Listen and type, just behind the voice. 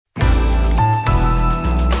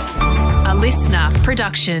listener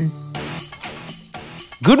production.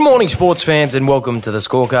 Good morning, sports fans, and welcome to The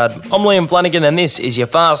Scorecard. I'm Liam Flanagan, and this is your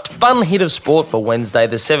fast, fun hit of sport for Wednesday,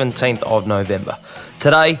 the 17th of November.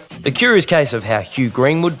 Today, the curious case of how Hugh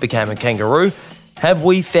Greenwood became a kangaroo, have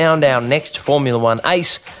we found our next Formula One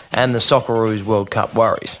ace, and the Socceroos World Cup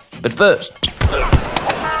worries. But first,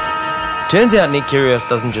 turns out Nick Kyrgios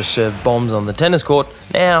doesn't just serve bombs on the tennis court,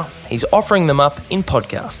 now he's offering them up in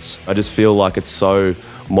podcasts. I just feel like it's so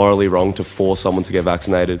morally wrong to force someone to get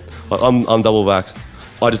vaccinated. Like, I'm double vaxxed.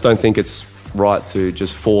 I just don't think it's right to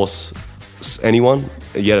just force anyone,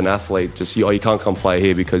 yet an athlete, you can't come play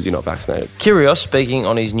here because you're not vaccinated. Kyrgios, speaking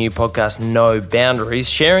on his new podcast No Boundaries,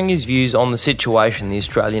 sharing his views on the situation the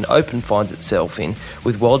Australian Open finds itself in,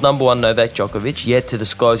 with world number one Novak Djokovic yet to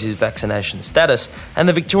disclose his vaccination status, and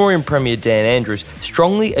the Victorian Premier Dan Andrews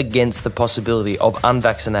strongly against the possibility of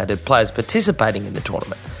unvaccinated players participating in the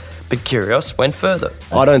tournament. But Kyrgios went further.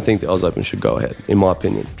 I don't think the Oz Open should go ahead, in my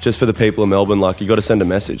opinion. Just for the people of Melbourne, you got to send a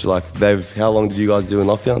message. How long did you guys do in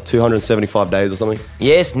lockdown? 275 days or something?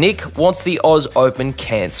 Yes, Nick wants the Oz Open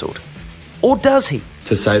cancelled. Or does he?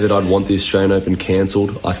 To say that I'd want the Australian Open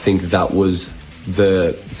cancelled, I think that was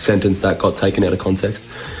the sentence that got taken out of context.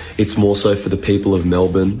 It's more so for the people of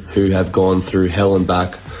Melbourne who have gone through hell and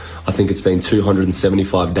back. I think it's been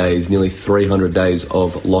 275 days, nearly 300 days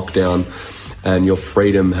of lockdown, and your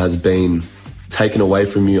freedom has been taken away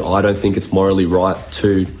from you. I don't think it's morally right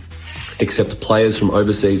to accept players from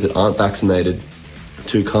overseas that aren't vaccinated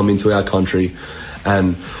to come into our country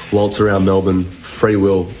and waltz around Melbourne free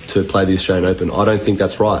will to play the Australian Open. I don't think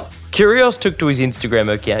that's right. Kyrgios took to his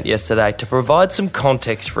Instagram account yesterday to provide some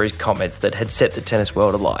context for his comments that had set the tennis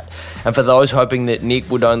world alight. And for those hoping that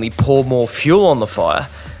Nick would only pour more fuel on the fire,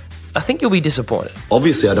 I think you'll be disappointed.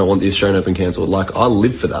 Obviously, I don't want the Australian Open cancelled. I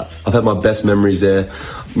live for that. I've had my best memories there.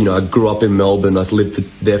 I grew up in Melbourne. I lived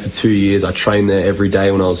there for 2 years. I trained there every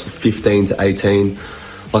day when I was 15 to 18.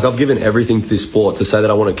 I've given everything to this sport. To say that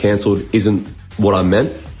I want it cancelled isn't what I meant.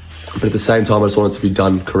 But at the same time, I just want it to be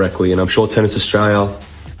done correctly. And I'm sure Tennis Australia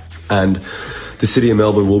and the City of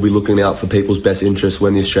Melbourne will be looking out for people's best interests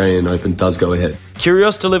when the Australian Open does go ahead.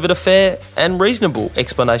 Kyrgios delivered a fair and reasonable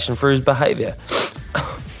explanation for his behaviour.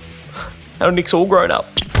 How Nick's all grown up.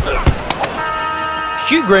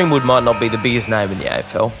 Hugh Greenwood might not be the biggest name in the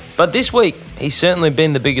AFL, but this week he's certainly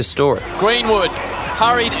been the biggest story. Greenwood,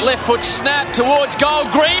 hurried left foot snap towards goal.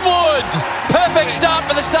 Greenwood! Perfect start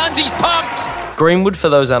for the Suns, he's pumped! Greenwood, for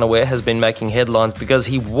those unaware, has been making headlines because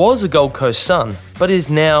he was a Gold Coast Sun, but is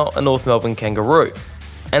now a North Melbourne Kangaroo.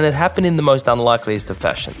 And it happened in the most unlikeliest of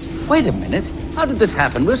fashions. Wait a minute, how did this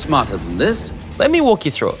happen? We're smarter than this. Let me walk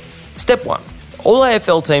you through it. Step 1. All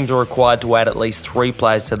AFL teams are required to add at least 3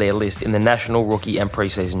 players to their list in the national, rookie and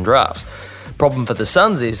pre-season drafts. Problem for the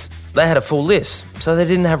Suns is they had a full list, so they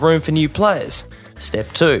didn't have room for new players.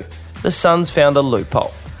 Step 2. The Suns found a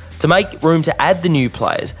loophole. To make room to add the new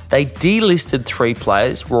players, they delisted 3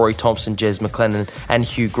 players, Rory Thompson, Jez McLennan and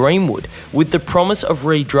Hugh Greenwood, with the promise of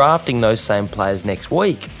redrafting those same players next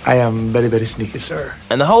week. I am very, very sneaky, sir.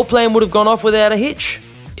 And the whole plan would have gone off without a hitch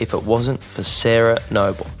if it wasn't for Sarah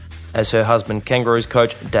Noble, as her husband, Kangaroos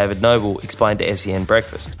coach David Noble, explained to SEN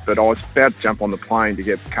Breakfast. But I was about to jump on the plane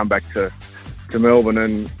to come back to Melbourne,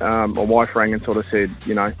 and my wife rang and sort of said,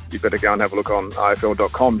 you better go and have a look on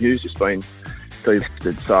AFL.com. Hugh's just been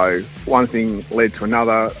delisted. So one thing led to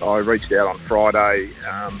another. I reached out on Friday.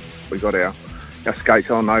 We got our skates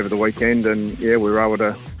on over the weekend, and we were able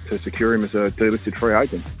to secure him as a delisted free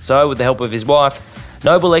agent. So with the help of his wife,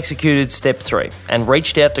 Noble executed step 3 and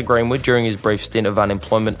reached out to Greenwood during his brief stint of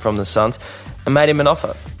unemployment from the Suns and made him an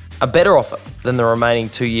offer, a better offer than the remaining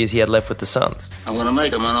 2 years he had left with the Suns. I'm going to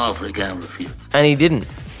make him an offer he can't refuse. And he didn't.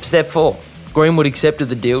 Step 4. Greenwood accepted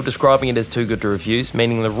the deal, describing it as too good to refuse,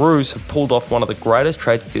 meaning the Roos have pulled off one of the greatest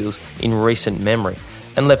trade deals in recent memory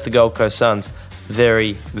and left the Gold Coast Suns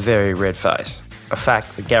very, very red-faced. A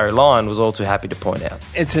fact that Gary Lyon was all too happy to point out.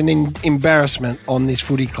 It's an embarrassment on this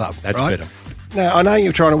footy club, That's right? better. Now, I know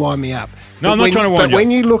you're trying to wind me up. No, I'm not trying to wind you up. But when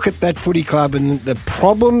you look at that footy club and the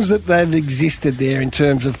problems that they've existed there in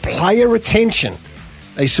terms of player retention,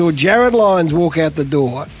 they saw Jared Lyons walk out the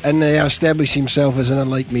door and now establish himself as an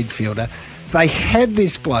elite midfielder. They had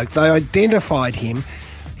this bloke. They identified him.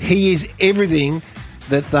 He is everything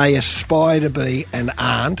that they aspire to be and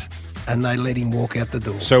aren't, and they let him walk out the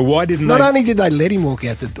door. So why didn't Not only did they let him walk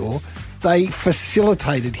out the door, they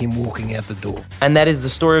facilitated him walking out the door. And that is the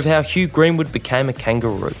story of how Hugh Greenwood became a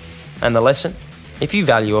kangaroo. And the lesson? If you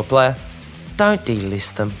value a player, don't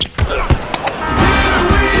delist them.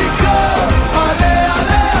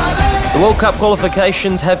 World Cup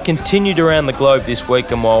qualifications have continued around the globe this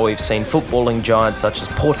week, and while we've seen footballing giants such as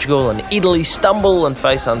Portugal and Italy stumble and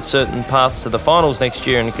face uncertain paths to the finals next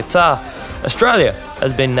year in Qatar, Australia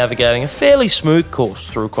has been navigating a fairly smooth course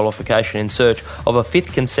through qualification in search of a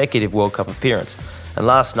fifth consecutive World Cup appearance. And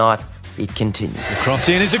last night, it continued. The cross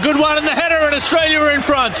in is a good one, and the header, and Australia are in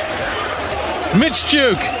front. Mitch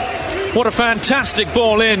Duke, what a fantastic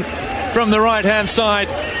ball in from the right-hand side.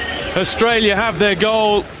 Australia have their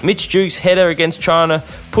goal. Mitch Duke's header against China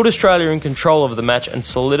put Australia in control of the match and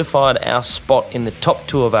solidified our spot in the top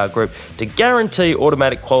two of our group to guarantee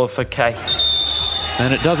automatic qualification.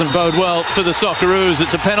 And it doesn't bode well for the Socceroos.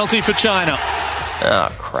 It's a penalty for China. Oh,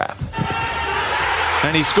 crap.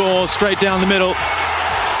 And he scores straight down the middle.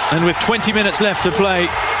 And with 20 minutes left to play,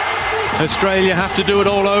 Australia have to do it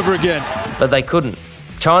all over again. But they couldn't.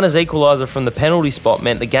 China's equaliser from the penalty spot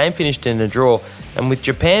meant the game finished in a draw, and with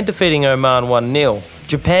Japan defeating Oman 1-0,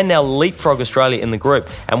 Japan now leapfrog Australia in the group,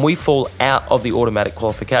 and we fall out of the automatic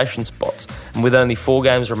qualification spots. And with only 4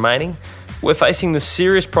 games remaining, we're facing the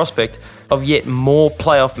serious prospect of yet more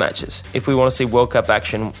playoff matches if we want to see World Cup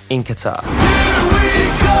action in Qatar.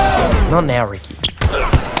 Not now, Ricky.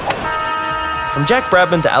 From Jack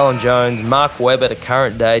Bradman to Alan Jones, Mark Webber to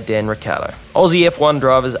current day Dan Ricciardo, Aussie F1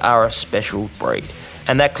 drivers are a special breed.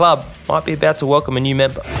 And that club might be about to welcome a new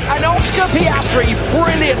member. And Oscar Piastri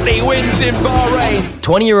brilliantly wins in Bahrain.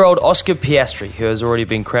 20-year-old Oscar Piastri, who has already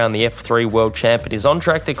been crowned the F3 World Champion, is on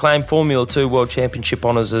track to claim Formula 2 World Championship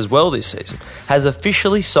honours as well this season, has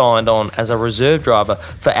officially signed on as a reserve driver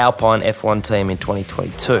for Alpine F1 team in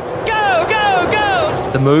 2022. Go!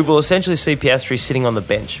 The move will essentially see Piastri sitting on the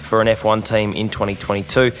bench for an F1 team in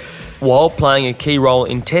 2022, while playing a key role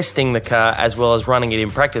in testing the car as well as running it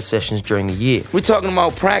in practice sessions during the year. We're talking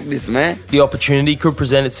about practice, man. The opportunity could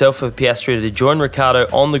present itself for Piastri to join Ricciardo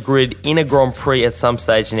on the grid in a Grand Prix at some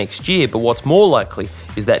stage next year, but what's more likely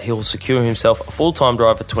is that he'll secure himself a full-time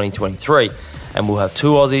driver for 2023, and we'll have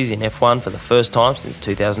 2 Aussies in F1 for the first time since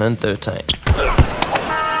 2013.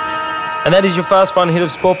 And that is your Fast Fun hit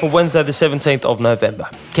of sport for Wednesday the 17th of November.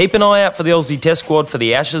 Keep an eye out for the Aussie Test squad for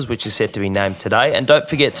the Ashes, which is set to be named today. And don't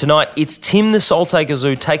forget, tonight it's Tim the Soul Taker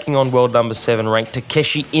Zoo taking on world number 7 ranked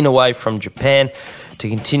Takeshi Inoue from Japan to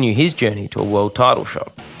continue his journey to a world title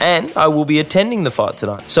shot. And I will be attending the fight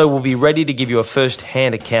tonight, so we'll be ready to give you a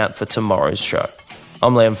first-hand account for tomorrow's show.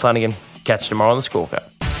 I'm Liam Flanagan. Catch you tomorrow on the Scorecard.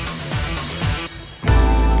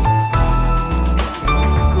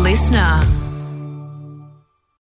 Listener.